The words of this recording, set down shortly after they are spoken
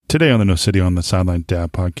Today on the No City on the Sideline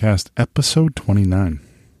Dad podcast, episode 29.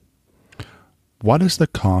 What is the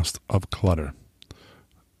cost of clutter?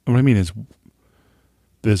 What I mean is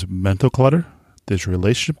there's mental clutter, there's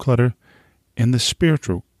relationship clutter, and there's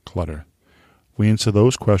spiritual clutter. We answer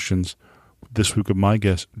those questions this week with my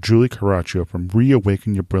guest, Julie Caraccio from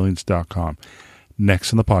reawakenyourbrilliance.com.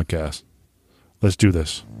 Next in the podcast. Let's do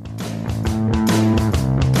this.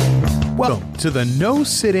 Welcome to the No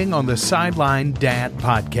Sitting on the Sideline Dad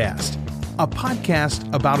podcast, a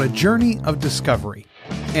podcast about a journey of discovery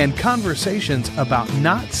and conversations about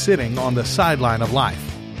not sitting on the sideline of life.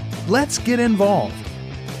 Let's get involved.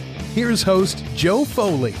 Here's host Joe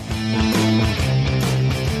Foley.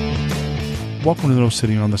 Welcome to the No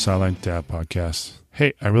Sitting on the Sideline Dad podcast.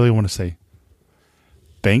 Hey, I really want to say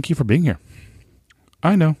thank you for being here.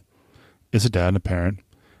 I know, as a dad and a parent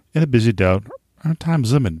and a busy adult, our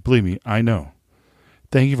time's limited. Believe me, I know.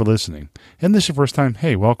 Thank you for listening. And this is your first time,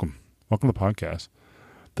 hey, welcome. Welcome to the podcast.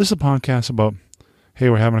 This is a podcast about, hey,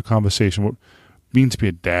 we're having a conversation what it means to be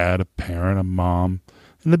a dad, a parent, a mom,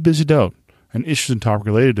 and a busy adult, and issues and topics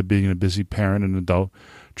related to being a busy parent and adult,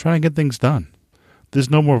 trying to get things done. There's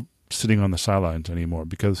no more sitting on the sidelines anymore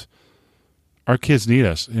because our kids need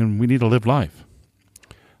us, and we need to live life.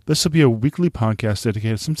 This will be a weekly podcast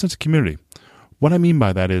dedicated to some sense of community. What I mean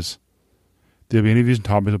by that is there'll be interviews and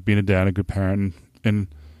topics of being a dad, a good parent, and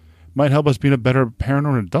might help us being a better parent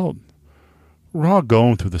or an adult. We're all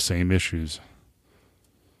going through the same issues.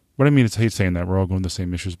 What I mean is, I hate saying that we're all going through the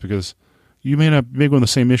same issues because you may not be going the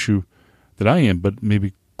same issue that I am, but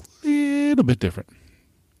maybe a little bit different.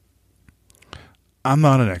 I'm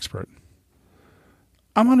not an expert.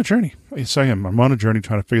 I'm on a journey. Yes, I am. I'm on a journey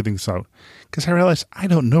trying to figure things out because I realize I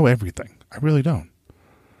don't know everything. I really don't.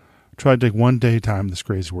 I try to take one day at a time in this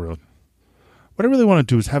crazy world. What I really want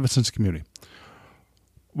to do is have a sense of community.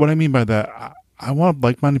 What I mean by that, I want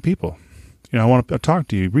like-minded people. I want to talk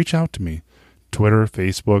to you. Reach out to me. Twitter,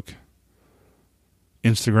 Facebook,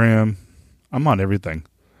 Instagram. I'm on everything.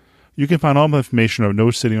 You can find all my information at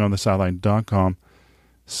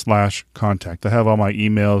nosittingonthesideline.com/contact. I have all my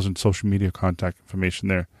emails and social media contact information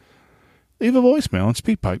there. Leave a voicemail on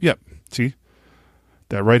SpeakPipe. Yep. See?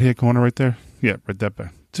 That right-hand corner right there? Yep, right that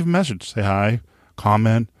back. Leave a message. Say hi.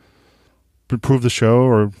 Comment. Improve the show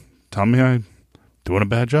or tell me I'm doing a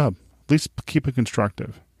bad job. At least keep it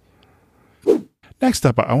constructive. Next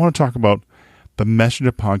up, I want to talk about the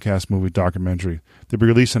Messenger Podcast movie documentary that will be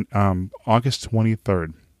released on August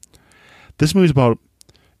 23rd. This movie is about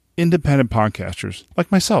independent podcasters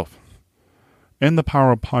like myself and the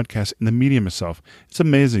power of podcasts in the medium itself. It's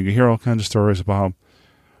amazing. You hear all kinds of stories about how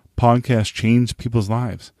podcasts change people's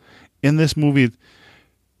lives. In this movie,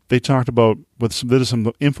 they talked about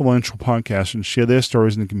some influential podcasters and share their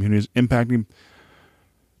stories in the communities, impacting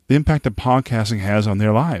the impact that podcasting has on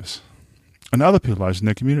their lives and other people's lives in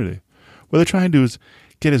their community. What they're trying to do is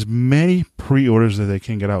get as many pre-orders as they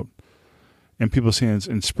can get out in people's hands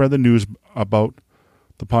and spread the news about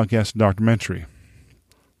the podcast and documentary.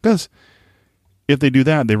 Because if they do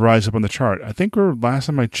that, they rise up on the chart. I think last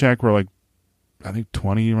time I checked, we're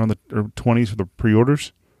 20 around the 20s for the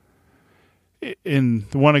pre-orders. And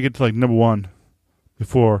the one I get to number one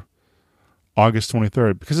before August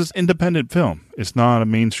 23rd because it's independent film. It's not a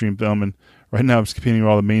mainstream film, and right now it's competing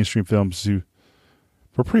with all the mainstream films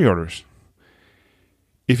for pre-orders.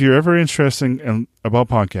 If you're ever interested about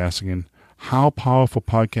podcasting and how powerful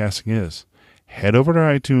podcasting is, head over to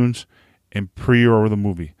iTunes and pre-order the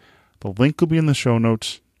movie. The link will be in the show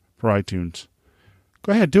notes for iTunes.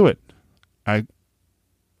 Go ahead, do it.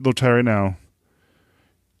 They'll tell you right now,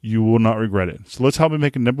 you will not regret it. So let's help me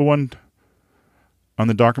make it number one on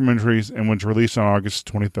the documentaries and when it's released on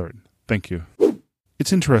August 23rd. Thank you.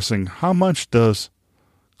 It's interesting. How much does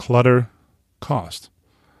clutter cost?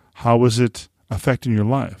 How is it affecting your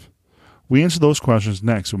life? We answer those questions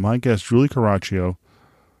next with my guest, Julie Caraccio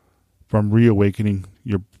from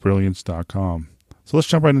reawakeningyourbrilliance.com. So let's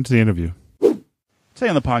jump right into the interview. Today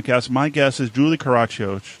on the podcast, my guest is Julie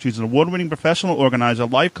Caraccio. She's an award-winning professional organizer,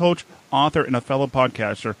 life coach, author, and a fellow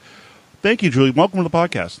podcaster. Thank you, Julie. Welcome to the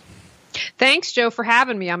podcast. Thanks, Joe, for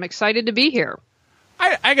having me. I'm excited to be here.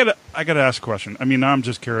 I gotta ask a question. I mean, I'm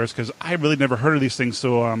just curious because I really never heard of these things,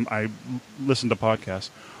 so I listen to podcasts.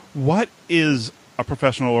 What is a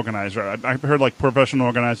professional organizer? I've heard professional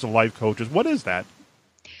organizer, life coaches. What is that?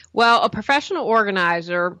 Well, a professional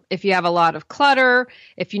organizer, if you have a lot of clutter,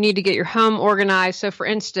 if you need to get your home organized. So, for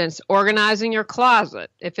instance, organizing your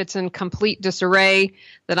closet. If it's in complete disarray,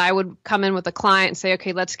 then I would come in with a client and say,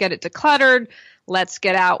 okay, let's get it decluttered. Let's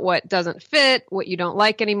get out what doesn't fit, what you don't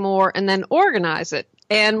like anymore, and then organize it.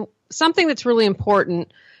 And something that's really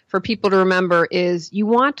important for people to remember is you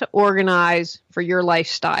want to organize for your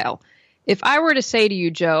lifestyle. If I were to say to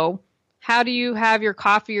you, Joe, how do you have your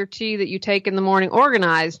coffee or tea that you take in the morning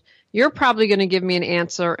organized? You're probably going to give me an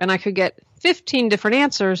answer, and I could get 15 different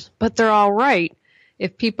answers, but they're all right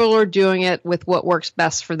if people are doing it with what works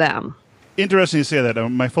best for them. Interesting you say that.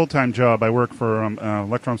 My full-time job, I work for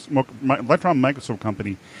electron microscope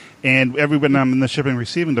company, and when I'm in the shipping and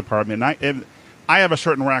receiving department, I have a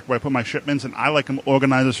certain rack where I put my shipments, and I like them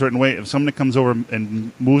organized a certain way. If somebody comes over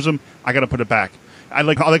and moves them, I got to put it back. I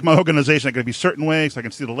like my organization. I got to be a certain way so I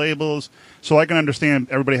can see the labels, so I can understand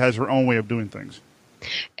everybody has their own way of doing things.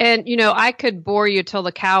 And, I could bore you till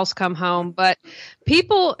the cows come home, but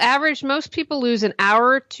most people lose an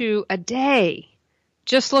hour to a day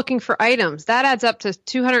just looking for items. That adds up to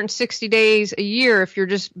 260 days a year if you're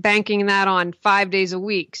just banking that on 5 days a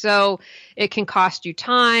week. So it can cost you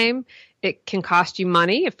time. It can cost you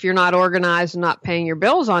money if you're not organized and not paying your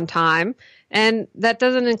bills on time. And that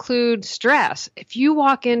doesn't include stress. If you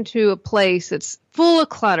walk into a place that's full of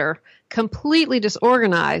clutter, completely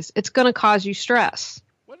disorganized, it's going to cause you stress.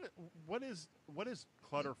 What is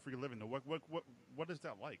clutter for your living? What is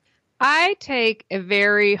that like? I take a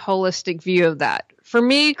very holistic view of that. For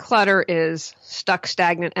me, clutter is stuck,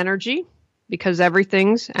 stagnant energy because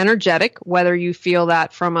everything's energetic, whether you feel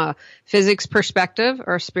that from a physics perspective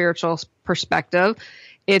or a spiritual perspective.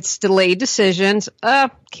 It's delayed decisions.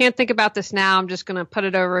 Can't think about this now. I'm just going to put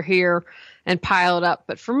it over here and pile it up.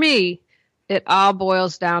 But for me, it all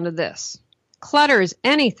boils down to this. Clutter is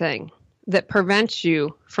anything that prevents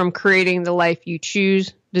you from creating the life you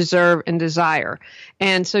choose, deserve, and desire.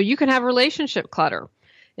 And so you can have relationship clutter.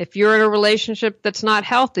 If you're in a relationship that's not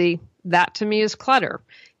healthy, that to me is clutter.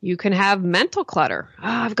 You can have mental clutter.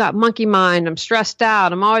 I've got monkey mind. I'm stressed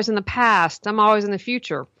out. I'm always in the past. I'm always in the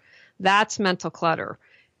future. That's mental clutter.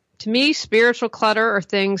 To me, spiritual clutter are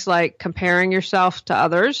things like comparing yourself to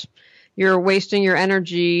others. You're wasting your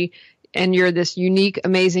energy and you're this unique,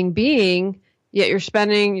 amazing being, yet you're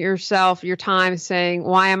spending your time saying,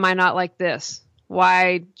 why am I not like this?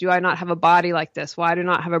 Why do I not have a body like this? Why do I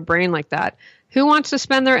not have a brain like that? Who wants to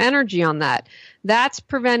spend their energy on that? That's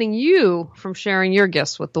preventing you from sharing your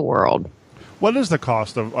gifts with the world. What is the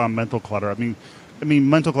cost of mental clutter? I mean,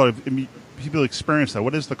 mental clutter, people experience that.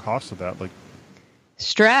 What is the cost of that?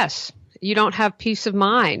 Stress. You don't have peace of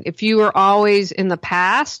mind. If you are always in the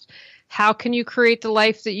past, how can you create the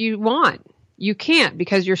life that you want? You can't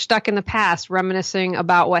because you're stuck in the past, reminiscing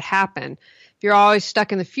about what happened. If you're always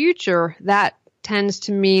stuck in the future, that tends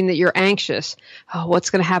to mean that you're anxious. Oh, what's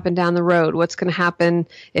going to happen down the road? What's going to happen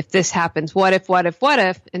if this happens? What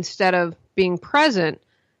if, instead of being present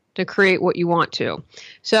to create what you want to.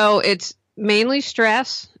 So it's mainly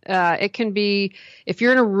stress. It can be, if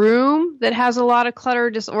you're in a room that has a lot of clutter,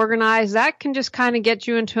 disorganized, that can just kind of get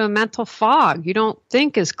you into a mental fog. You don't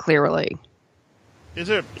think as clearly. Is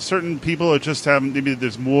there certain people that just have, maybe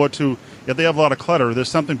there's more to, if they have a lot of clutter, there's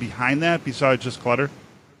something behind that besides just clutter?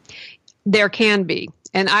 There can be.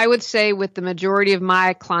 And I would say with the majority of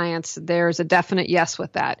my clients, there's a definite yes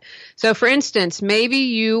with that. So for instance, maybe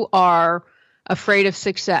you are afraid of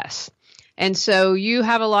success. And so you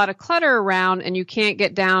have a lot of clutter around and you can't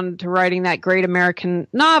get down to writing that great American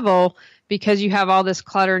novel because you have all this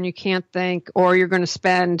clutter and you can't think, or you're going to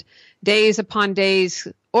spend days upon days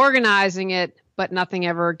organizing it, but nothing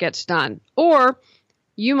ever gets done. Or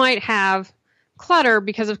you might have clutter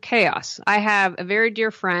because of chaos. I have a very dear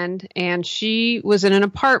friend and she was in an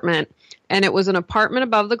apartment and it was an apartment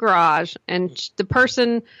above the garage, and the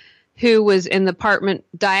person who was in the apartment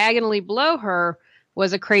diagonally below her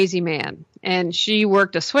was a crazy man. And she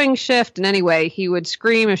worked a swing shift. And anyway, he would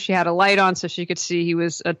scream if she had a light on so she could see he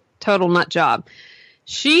was a total nut job.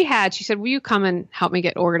 She said, will you come and help me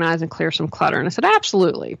get organized and clear some clutter? And I said,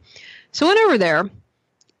 absolutely. So I went over there.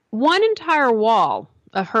 One entire wall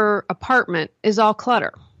of her apartment is all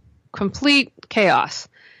clutter, complete chaos.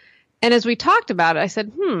 And as we talked about it, I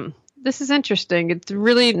said, this is interesting. It's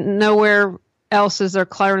really nowhere else is there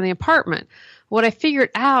clutter in the apartment. What I figured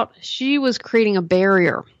out, she was creating a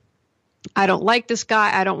barrier. I don't like this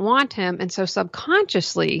guy. I don't want him. And so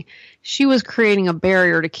subconsciously, she was creating a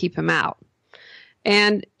barrier to keep him out.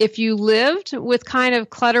 And if you lived with kind of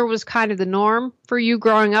clutter was kind of the norm for you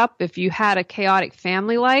growing up, if you had a chaotic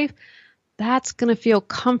family life, that's going to feel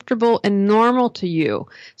comfortable and normal to you.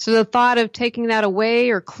 So the thought of taking that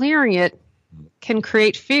away or clearing it can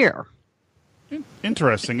create fear.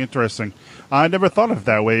 Interesting. I never thought of it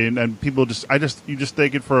that way, and people you just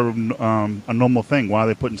take it for a normal thing. Why are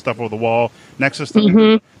they putting stuff over the wall next to stuff?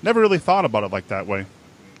 Mm-hmm. Never really thought about it like that way.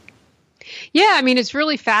 Yeah, I mean, it's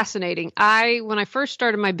really fascinating. When I first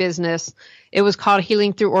started my business, it was called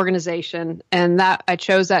Healing Through Organization. And that I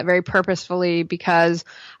chose that very purposefully because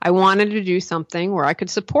I wanted to do something where I could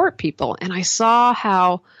support people. And I saw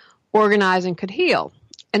how organizing could heal.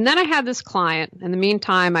 And then I had this client. In the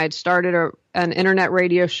meantime, I had started an internet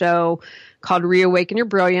radio show called Reawaken Your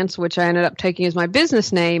Brilliance, which I ended up taking as my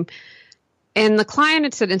business name. And the client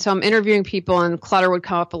had said, and so I'm interviewing people and clutter would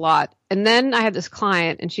come up a lot. And then I had this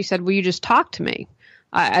client and she said, will you just talk to me?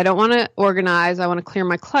 I don't want to organize. I want to clear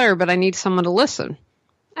my clutter, but I need someone to listen.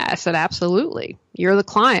 I said, absolutely. You're the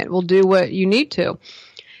client. We'll do what you need to.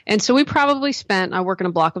 And so we probably spent, I work in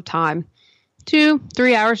a block of time,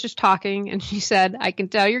 2-3 hours just talking. And she said, I can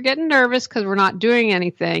tell you're getting nervous because we're not doing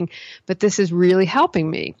anything, but this is really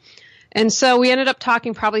helping me. And so we ended up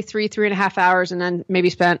talking probably 3.5 hours and then maybe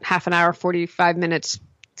spent half an hour, 45 minutes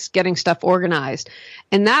getting stuff organized.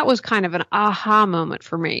 And that was kind of an aha moment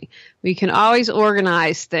for me. We can always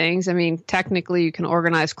organize things. I mean, technically you can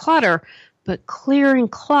organize clutter, but clearing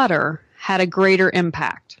clutter had a greater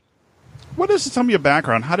impact. What is some of your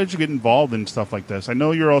background? How did you get involved in stuff like this? I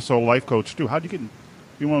know you're also a life coach too. How did you get?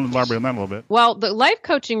 You want to elaborate on that a little bit? Well, the life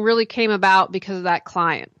coaching really came about because of that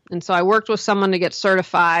client. And so I worked with someone to get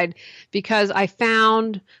certified because I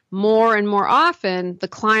found more and more often the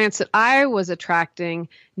clients that I was attracting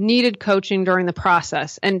needed coaching during the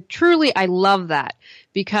process. And truly, I love that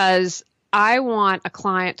because I want a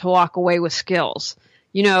client to walk away with skills.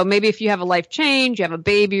 You know, maybe if you have a life change, you have a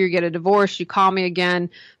baby, you get a divorce, you call me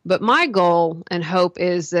again. But my goal and hope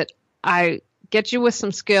is that I get you with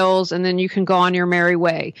some skills and then you can go on your merry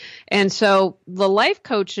way. And so the life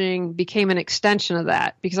coaching became an extension of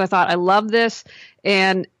that because I thought I love this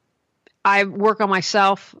and I work on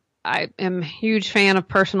myself. I am a huge fan of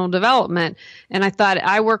personal development and I thought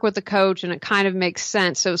I work with a coach and it kind of makes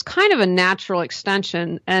sense. So it was kind of a natural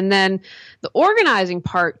extension. And then the organizing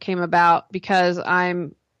part came about because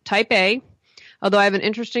I'm type A. Although I have an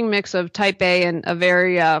interesting mix of type A and a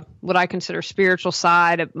very, what I consider spiritual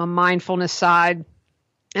side, a mindfulness side.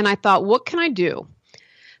 And I thought, what can I do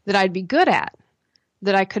that I'd be good at,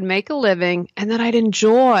 that I could make a living and that I'd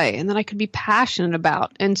enjoy and that I could be passionate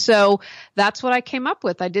about? And so that's what I came up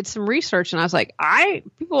with. I did some research and I was like,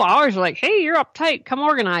 people always are like, hey, you're uptight, come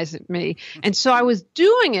organize me. And so I was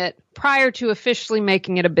doing it prior to officially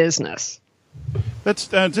making it a business.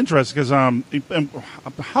 That's interesting because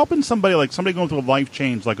helping somebody going through a life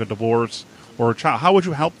change like a divorce or a child, how would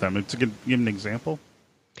you help them? To give an example.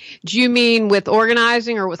 Do you mean with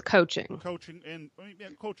organizing or with coaching? Coaching.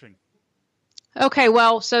 Okay,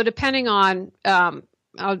 well, so depending on,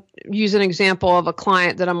 I'll use an example of a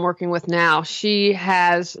client that I'm working with now. She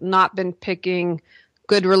has not been picking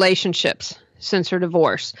good relationships since her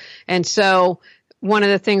divorce, and so one of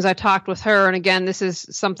the things I talked with her, and again, this is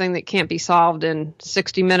something that can't be solved in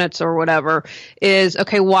 60 minutes or whatever, is,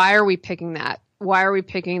 okay, why are we picking that? Why are we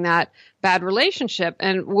picking that bad relationship?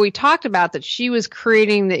 And we talked about that she was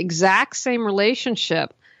creating the exact same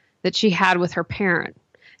relationship that she had with her parent.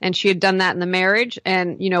 And she had done that in the marriage.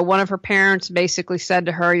 And, you know, one of her parents basically said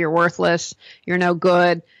to her, you're worthless, you're no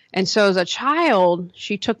good. And so as a child,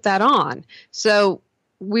 she took that on. So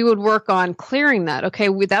we would work on clearing that. Okay,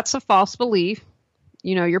 that's a false belief.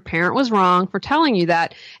 You know, your parent was wrong for telling you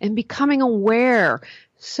that, and becoming aware.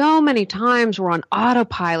 So many times we're on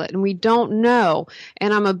autopilot and we don't know.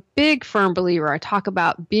 And I'm a big firm believer. I talk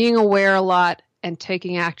about being aware a lot and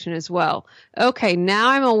taking action as well. Okay, now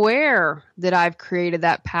I'm aware that I've created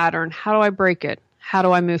that pattern. How do I break it? How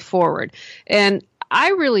do I move forward? And I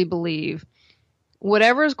really believe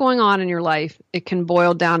whatever is going on in your life, it can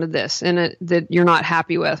boil down to this, and that you're not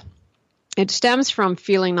happy with. It stems from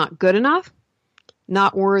feeling not good enough,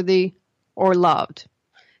 not worthy, or loved.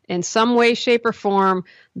 In some way, shape, or form,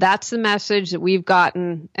 that's the message that we've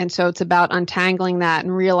gotten. And so it's about untangling that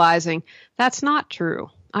and realizing that's not true.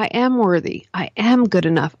 I am worthy. I am good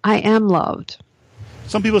enough. I am loved.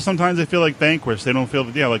 Some people sometimes they feel like vanquished. They don't feel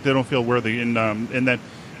they don't feel worthy, and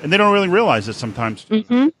they don't really realize it sometimes.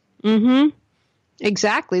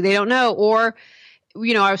 Exactly. They don't know. Or,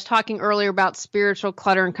 you know, I was talking earlier about spiritual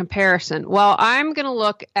clutter and comparison. Well, I'm going to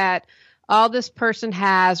look at all this person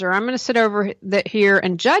has, or I'm going to sit over here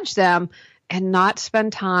and judge them and not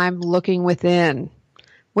spend time looking within.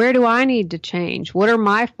 Where do I need to change? What are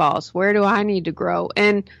my faults? Where do I need to grow?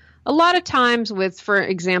 And a lot of times with, for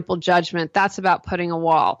example, judgment, that's about putting a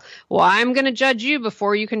wall. Well, I'm going to judge you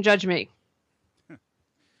before you can judge me.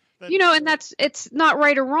 You know, and it's not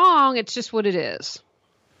right or wrong. It's just what it is.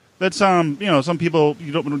 That's, some people,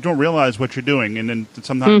 you don't realize what you're doing. And then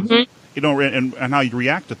sometimes you don't, and how you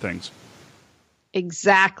react to things.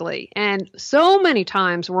 Exactly. And so many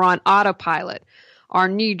times we're on autopilot. Our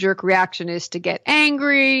knee-jerk reaction is to get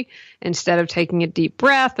angry instead of taking a deep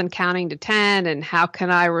breath and counting to 10. And how can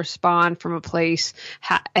I respond from a place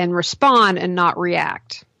and respond and not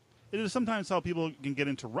react? It is sometimes how people can get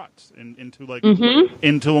into ruts and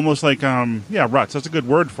into almost like ruts. That's a good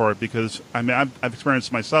word for it, because I mean I've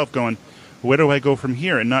experienced myself going, where do I go from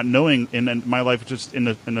here, and not knowing, and my life is just in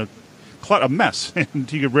a mess.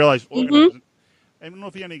 And you could realize, I don't know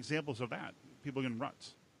if you have any examples of that. People in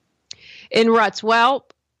ruts. In ruts, well,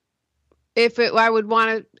 I would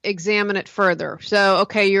want to examine it further. So,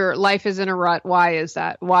 okay, your life is in a rut. Why is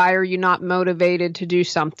that? Why are you not motivated to do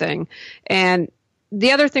something? And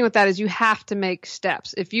the other thing with that is you have to make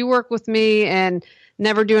steps. If you work with me and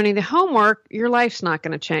never do any of the homework, your life's not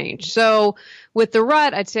going to change. So with the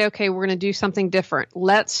rut, I'd say, okay, we're going to do something different.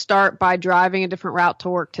 Let's start by driving a different route to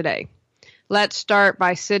work today. Let's start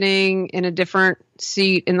by sitting in a different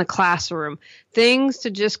seat in the classroom. Things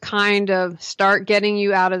to just kind of start getting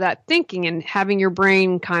you out of that thinking and having your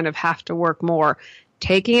brain kind of have to work more.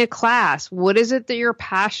 Taking a class. What is it that you're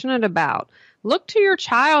passionate about? Look to your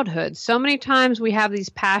childhood. So many times we have these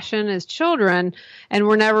passions as children and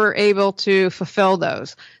we're never able to fulfill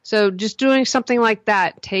those. So just doing something like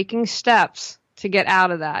that, taking steps to get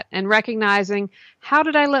out of that and recognizing, how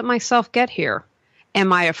did I let myself get here?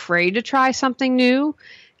 Am I afraid to try something new?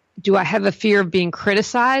 Do I have a fear of being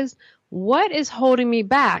criticized? What is holding me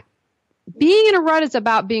back? Being in a rut is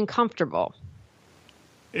about being comfortable.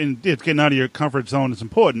 And it's getting out of your comfort zone is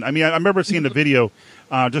important. I mean, I remember seeing the video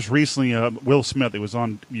just recently, Will Smith. It was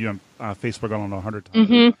on Facebook, I don't know, 100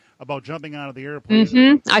 times, about jumping out of the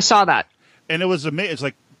airplane. I saw that. And it was amazing. It's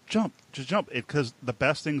like, just jump. Because the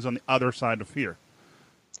best thing's on the other side of fear.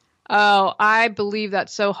 Oh, I believe that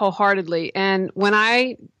so wholeheartedly. And when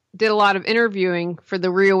I did a lot of interviewing for the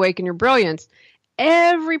Reawaken Your Brilliance,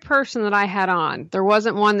 every person that I had on, there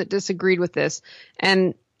wasn't one that disagreed with this.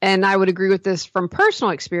 And I would agree with this from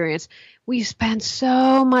personal experience. We spend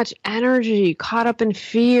so much energy caught up in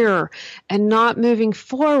fear and not moving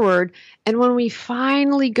forward. And when we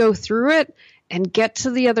finally go through it and get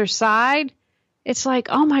to the other side, it's like,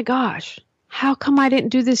 oh my gosh, how come I didn't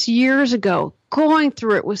do this years ago? Going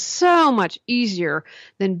through it was so much easier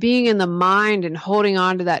than being in the mind and holding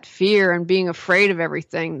on to that fear and being afraid of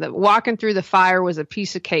everything. That walking through the fire was a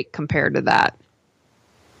piece of cake compared to that.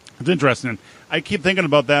 It's interesting. I keep thinking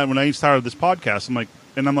about that when I started this podcast.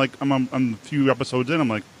 I'm a few episodes in. I'm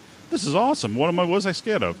like, this is awesome. What was I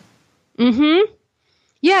scared of?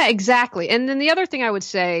 Yeah, exactly. And then the other thing I would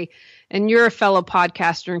say, and you're a fellow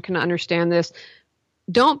podcaster and can understand this,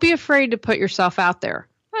 don't be afraid to put yourself out there.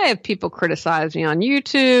 I have people criticize me on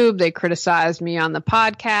YouTube. They criticize me on the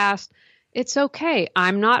podcast. It's okay.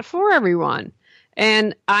 I'm not for everyone.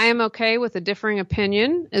 And I am okay with a differing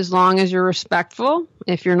opinion as long as you're respectful.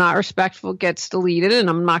 If you're not respectful, it gets deleted, and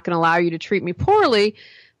I'm not going to allow you to treat me poorly.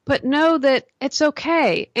 But know that it's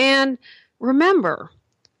okay. And remember,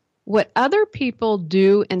 what other people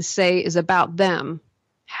do and say is about them.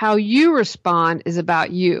 How you respond is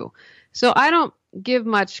about you. So I don't give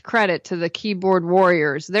much credit to the keyboard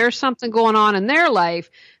warriors. There's something going on in their life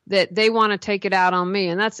that they want to take it out on me,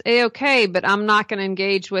 and that's A-okay, but I'm not going to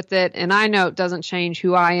engage with it, and I know it doesn't change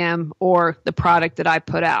who I am or the product that I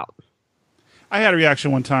put out. I had a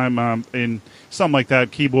reaction one time in something like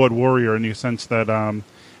that, keyboard warrior, in the sense that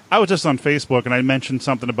I was just on Facebook and I mentioned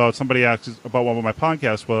something about, somebody asked about what my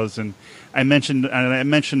podcast was, and I mentioned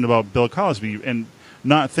about Bill Cosby and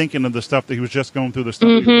not thinking of the stuff that he was just going through, the stuff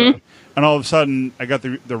that he was doing. And all of a sudden I got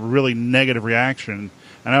the really negative reaction,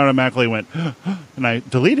 and I automatically went and I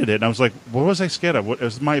deleted it, and I was like, what was I scared of? What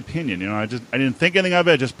was my opinion? I didn't think anything of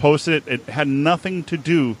it. I just posted it. It had nothing to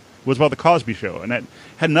do, it was about the Cosby Show, and it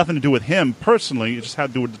had nothing to do with him personally. It just had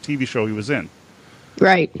to do with the TV show he was in.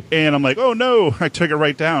 Right. And I'm like, oh no, I took it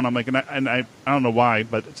right down. I'm like, and I don't know why,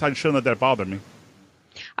 but I shouldn't let that bother me.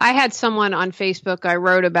 I had someone on Facebook, I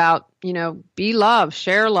wrote about, be love,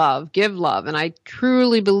 share love, give love. And I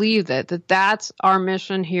truly believe that's our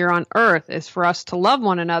mission here on earth, is for us to love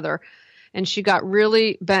one another. And she got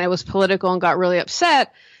really, it was political and got really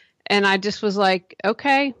upset. And I just was like,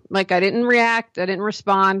 okay, I didn't react. I didn't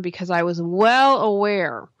respond because I was well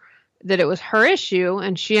aware that it was her issue.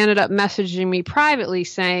 And she ended up messaging me privately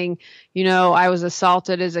saying, I was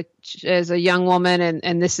assaulted as a young woman,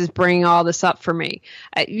 and this is bringing all this up for me.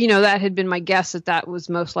 That had been my guess that was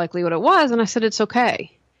most likely what it was. And I said, it's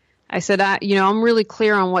okay. I said, I'm really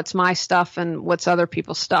clear on what's my stuff and what's other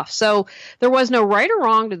people's stuff. So there was no right or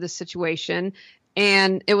wrong to this situation.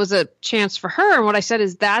 And it was a chance for her. And what I said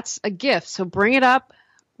is, that's a gift. So bring it up,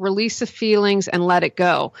 release the feelings, and let it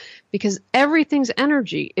go. Because everything's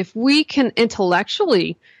energy. If we can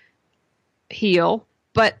intellectually heal,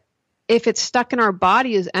 but if it's stuck in our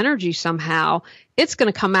body as energy somehow, it's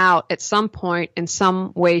going to come out at some point in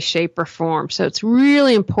some way, shape, or form. So it's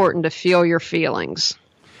really important to feel your feelings.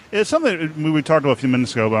 It's something we talked about a few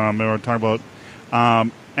minutes ago. We were talking about,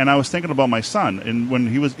 and I was thinking about my son, and when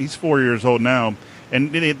he's 4 years old now,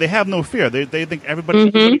 and they have no fear. They think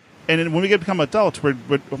everybody. And then when we become adults,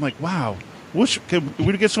 I'm like, wow,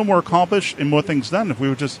 we'd get so more accomplished and more things done if we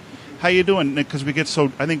were just, how you doing? Because we get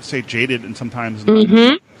so, I think, jaded and sometimes.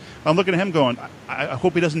 I'm looking at him going, I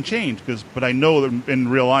hope he doesn't change, but I know that in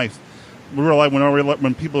real life,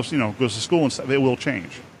 when people goes to school and stuff, it will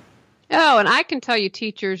change. Oh, and I can tell you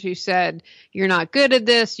teachers who said, you're not good at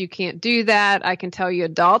this, you can't do that. I can tell you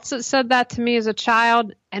adults that said that to me as a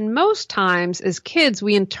child. And most times as kids,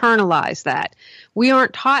 we internalize that. We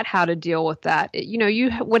aren't taught how to deal with that.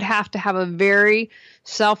 You would have to have a very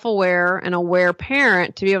self-aware and aware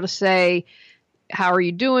parent to be able to say, how are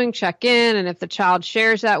you doing? Check in. And if the child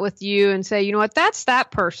shares that with you and say, you know what, that's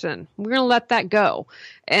that person. We're going to let that go.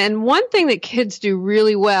 And one thing that kids do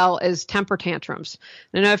really well is temper tantrums.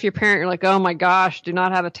 I know if you're a parent, you're like, oh my gosh, do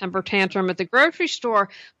not have a temper tantrum at the grocery store,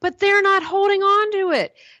 but they're not holding on to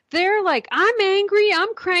it. They're like, I'm angry,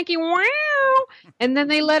 I'm cranky, wow. And then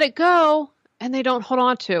they let it go. And they don't hold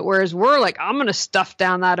on to it. Whereas we're like, I'm going to stuff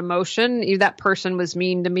down that emotion. That person was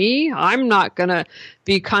mean to me. I'm not going to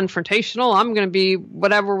be confrontational. I'm going to be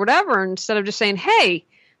whatever, instead of just saying, hey,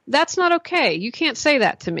 that's not okay. You can't say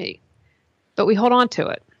that to me. But we hold on to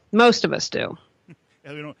it. Most of us do.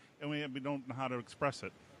 And we don't know how to express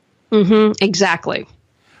it. Exactly.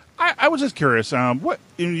 I was just curious, what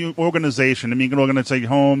in your organization, you can organize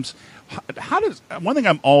homes. One thing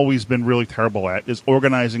I've always been really terrible at is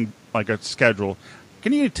organizing like a schedule.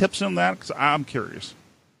 Can you give tips on that? Because I'm curious.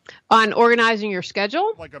 On organizing your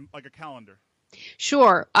schedule? Like a calendar.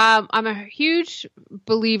 Sure. I'm a huge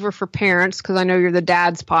believer for parents, because I know you're the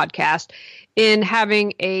Dad's podcast, in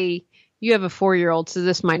having you have a 4-year-old, so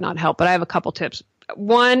this might not help, but I have a couple tips.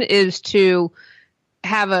 One is to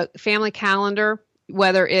have a family calendar,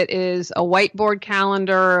 whether it is a whiteboard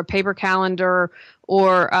calendar, a paper calendar,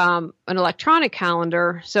 or an electronic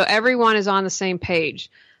calendar, so everyone is on the same page.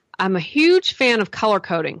 I'm a huge fan of color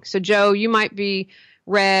coding. So, Joe, you might be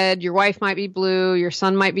red, your wife might be blue, your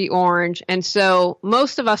son might be orange. And so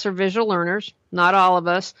most of us are visual learners, not all of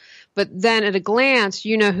us, but then at a glance,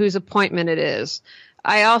 you know whose appointment it is.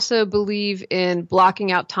 I also believe in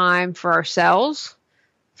blocking out time for ourselves,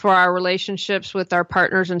 for our relationships with our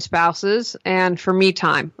partners and spouses, and for me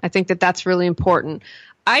time. I think that that's really important.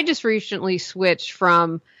 I just recently switched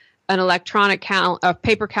from an electronic a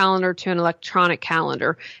paper calendar to an electronic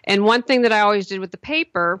calendar. And one thing that I always did with the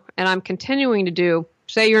paper, and I'm continuing to do,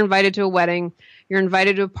 say you're invited to a wedding, you're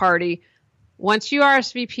invited to a party. Once you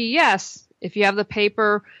RSVP, yes, if you have the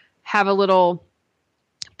paper, have a little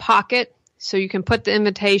pocket so you can put the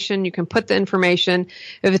invitation, you can put the information.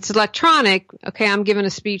 If it's electronic, okay, I'm giving a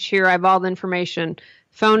speech here, I have all the information,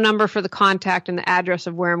 phone number for the contact and the address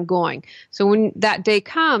of where I'm going. So when that day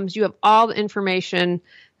comes, you have all the information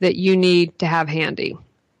that you need to have handy.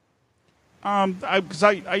 Because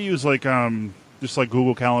I use just like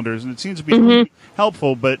Google Calendars, and it seems to be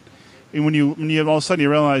helpful. But when you all of a sudden you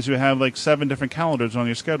realize you have like 7 different calendars on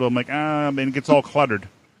your schedule, I'm like, and it gets all cluttered.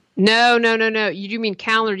 No. You do mean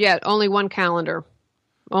calendar? Yeah, only one calendar.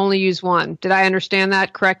 Only use one. Did I understand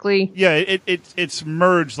that correctly? Yeah, it's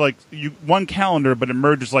merged one calendar, but it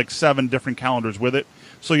merges like 7 different calendars with it.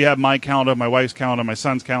 So you have my calendar, my wife's calendar, my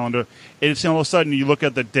son's calendar. It's all of a sudden you look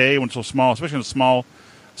at the day when it's so small, especially on a small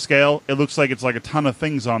scale, it looks like it's like a ton of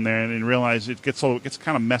things on there, and you realize it gets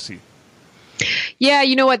kind of messy. Yeah,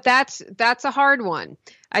 you know what? That's a hard one.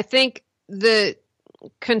 I think the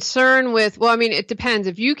concern with, it depends.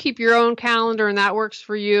 If you keep your own calendar and that works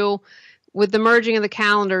for you, with the merging of the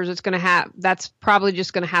calendars, that's probably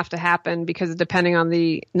just going to have to happen, because depending on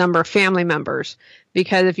the number of family members.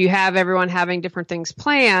 Because if you have everyone having different things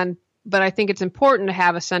planned, but I think it's important to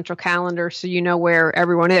have a central calendar so you know where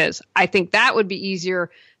everyone is. I think that would be easier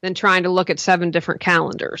than trying to look at 7 different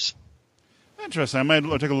calendars. Interesting. I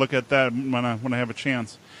might take a look at that when I have a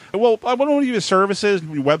chance. Well, I want to give you services,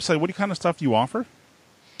 your website. What kind of stuff do you offer?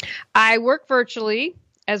 I work virtually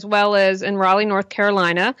as well as in Raleigh, North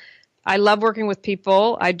Carolina. I love working with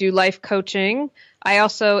people. I do life coaching. I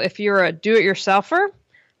also, if you're a do-it-yourselfer,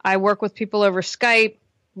 I work with people over Skype.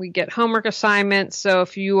 We get homework assignments. So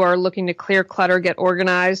if you are looking to clear clutter, get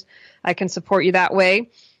organized, I can support you that way.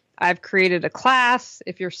 I've created a class.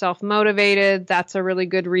 If you're self-motivated, that's a really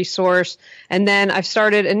good resource. And then I've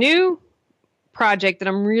started a new project that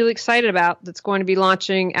I'm really excited about that's going to be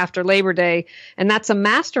launching after Labor Day, and that's a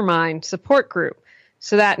mastermind support group.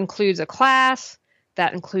 So that includes a class,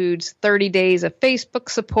 that includes 30 days of Facebook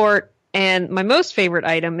support, and my most favorite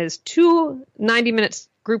item is 2 90-minute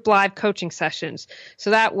group live coaching sessions. So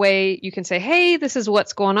that way you can say, hey, this is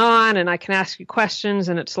what's going on, and I can ask you questions,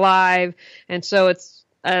 and it's live. And so it's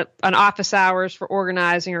an office hours for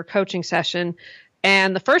organizing or coaching session.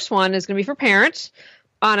 And the first one is going to be for parents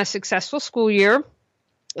on a successful school year.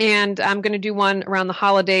 And I'm going to do one around the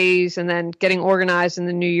holidays and then getting organized in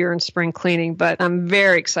the new year and spring cleaning. But I'm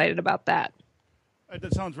very excited about that.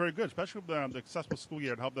 That sounds very good, especially the successful school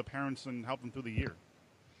year to help the parents and help them through the year.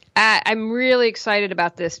 I'm really excited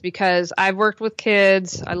about this because I've worked with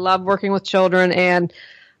kids. I love working with children, and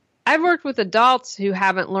I've worked with adults who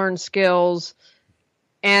haven't learned skills,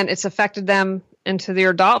 and it's affected them into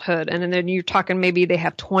their adulthood. And then you're talking maybe they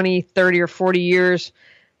have 20, 30, or 40 years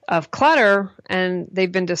of clutter, and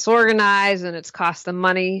they've been disorganized, and it's cost them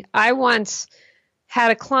money. I once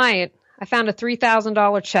had a client, I found a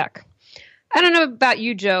 $3,000 check. I don't know about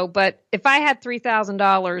you, Joe, but if I had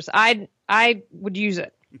 $3,000, I would use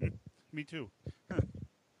it. Me too.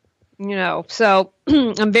 So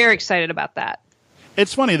I'm very excited about that.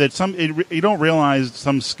 It's funny that you don't realize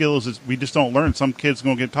some skills that we just don't learn. Some kids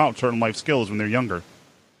going to get taught certain life skills when they're younger.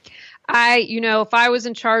 If I was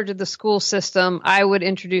in charge of the school system, I would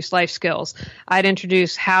introduce life skills. I'd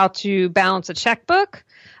introduce how to balance a checkbook.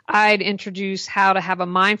 I'd introduce how to have a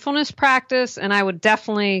mindfulness practice, and I would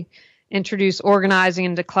definitely introduce organizing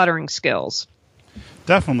and decluttering skills.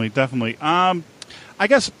 Definitely. I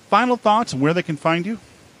guess final thoughts on where they can find you.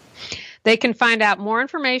 They can find out more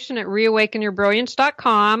information at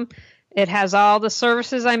reawakenyourbrilliance.com. It has all the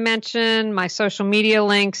services I mentioned, my social media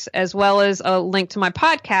links, as well as a link to my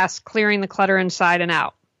podcast, Clearing the Clutter Inside and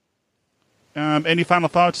Out. Any final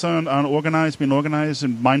thoughts on being organized,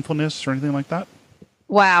 and mindfulness or anything like that?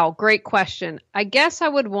 Wow, great question. I guess I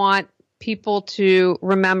would want people to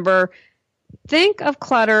remember, think of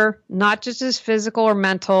clutter not just as physical or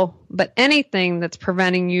mental, but anything that's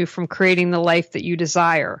preventing you from creating the life that you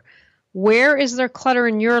desire. Where is there clutter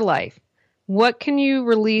in your life? What can you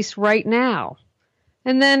release right now?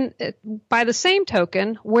 And then by the same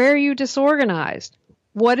token, where are you disorganized?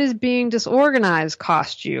 What is being disorganized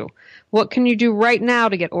cost you? What can you do right now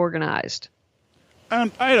to get organized?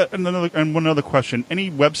 I had one other question.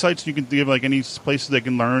 Any websites you can give, like any places they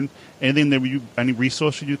can learn? Anything any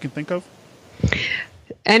resources you can think of?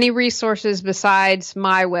 Any resources besides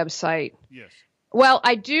my website? Yes. Well,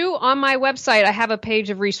 I do on my website, I have a page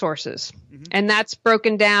of resources, and that's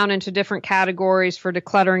broken down into different categories for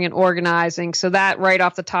decluttering and organizing. So that right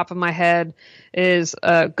off the top of my head is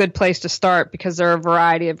a good place to start because there are a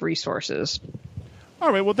variety of resources.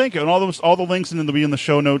 All right. Well, thank you. And all the links, and then they'll be in the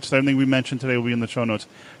show notes. Everything we mentioned today will be in the show notes.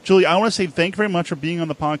 Julie, I want to say thank you very much for being on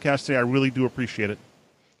the podcast today. I really do appreciate it.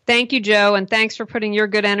 Thank you, Joe, and thanks for putting your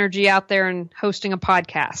good energy out there and hosting a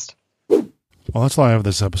podcast. Well, that's all I have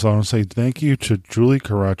this episode. I want to say thank you to Julie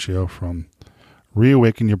Caraccio from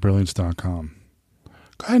reawakenyourbrilliance.com.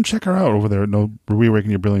 Go ahead and check her out over there at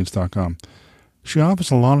reawakenyourbrilliance.com. She offers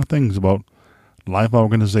a lot of things about life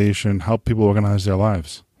organization, help people organize their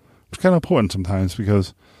lives. It's kind of important sometimes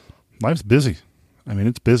because life's busy. I mean,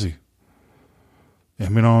 it's busy.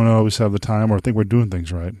 And we don't always have the time or think we're doing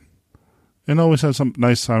things right. And always have some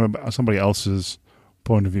nice time about somebody else's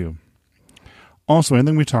point of view. Also,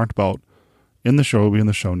 anything we talked about in the show will be in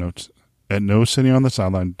the show notes at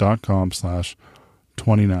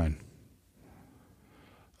nosittingonthesideline.com/29.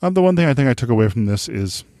 The one thing I think I took away from this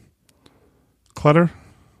is clutter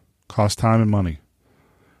costs time and money.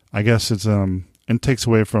 I guess it takes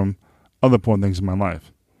away from other important things in my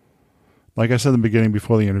life. Like I said in the beginning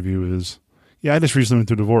before the interview I just recently went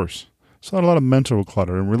through divorce. So a lot of mental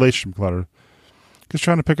clutter and relationship clutter. Just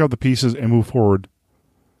trying to pick up the pieces and move forward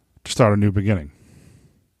to start a new beginning.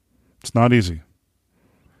 It's not easy.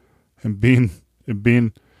 And being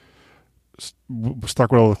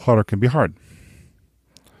stuck with all the clutter can be hard.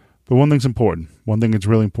 But one thing's important. One thing that's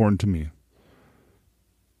really important to me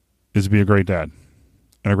is to be a great dad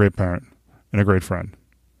and a great parent and a great friend.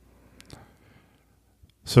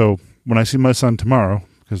 So when I see my son tomorrow,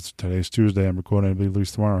 because today's Tuesday, I'm recording, at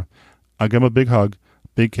least tomorrow, I'll give him a big hug,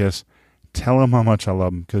 big kiss, tell him how much I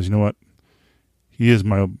love him, because you know what? He is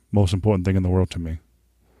my most important thing in the world to me.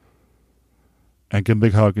 And give him a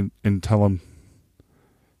big hug and tell him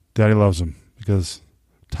Daddy loves him, because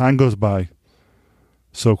time goes by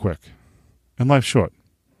so quick. And life's short.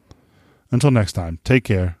 Until next time, take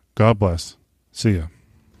care. God bless. See ya.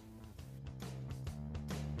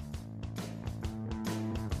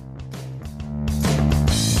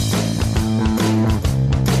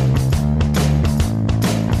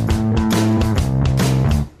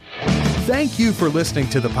 Thank you for listening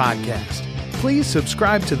to the podcast. Please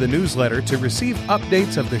subscribe to the newsletter to receive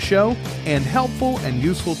updates of the show and helpful and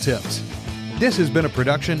useful tips. This has been a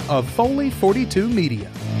production of Foley 42 Media.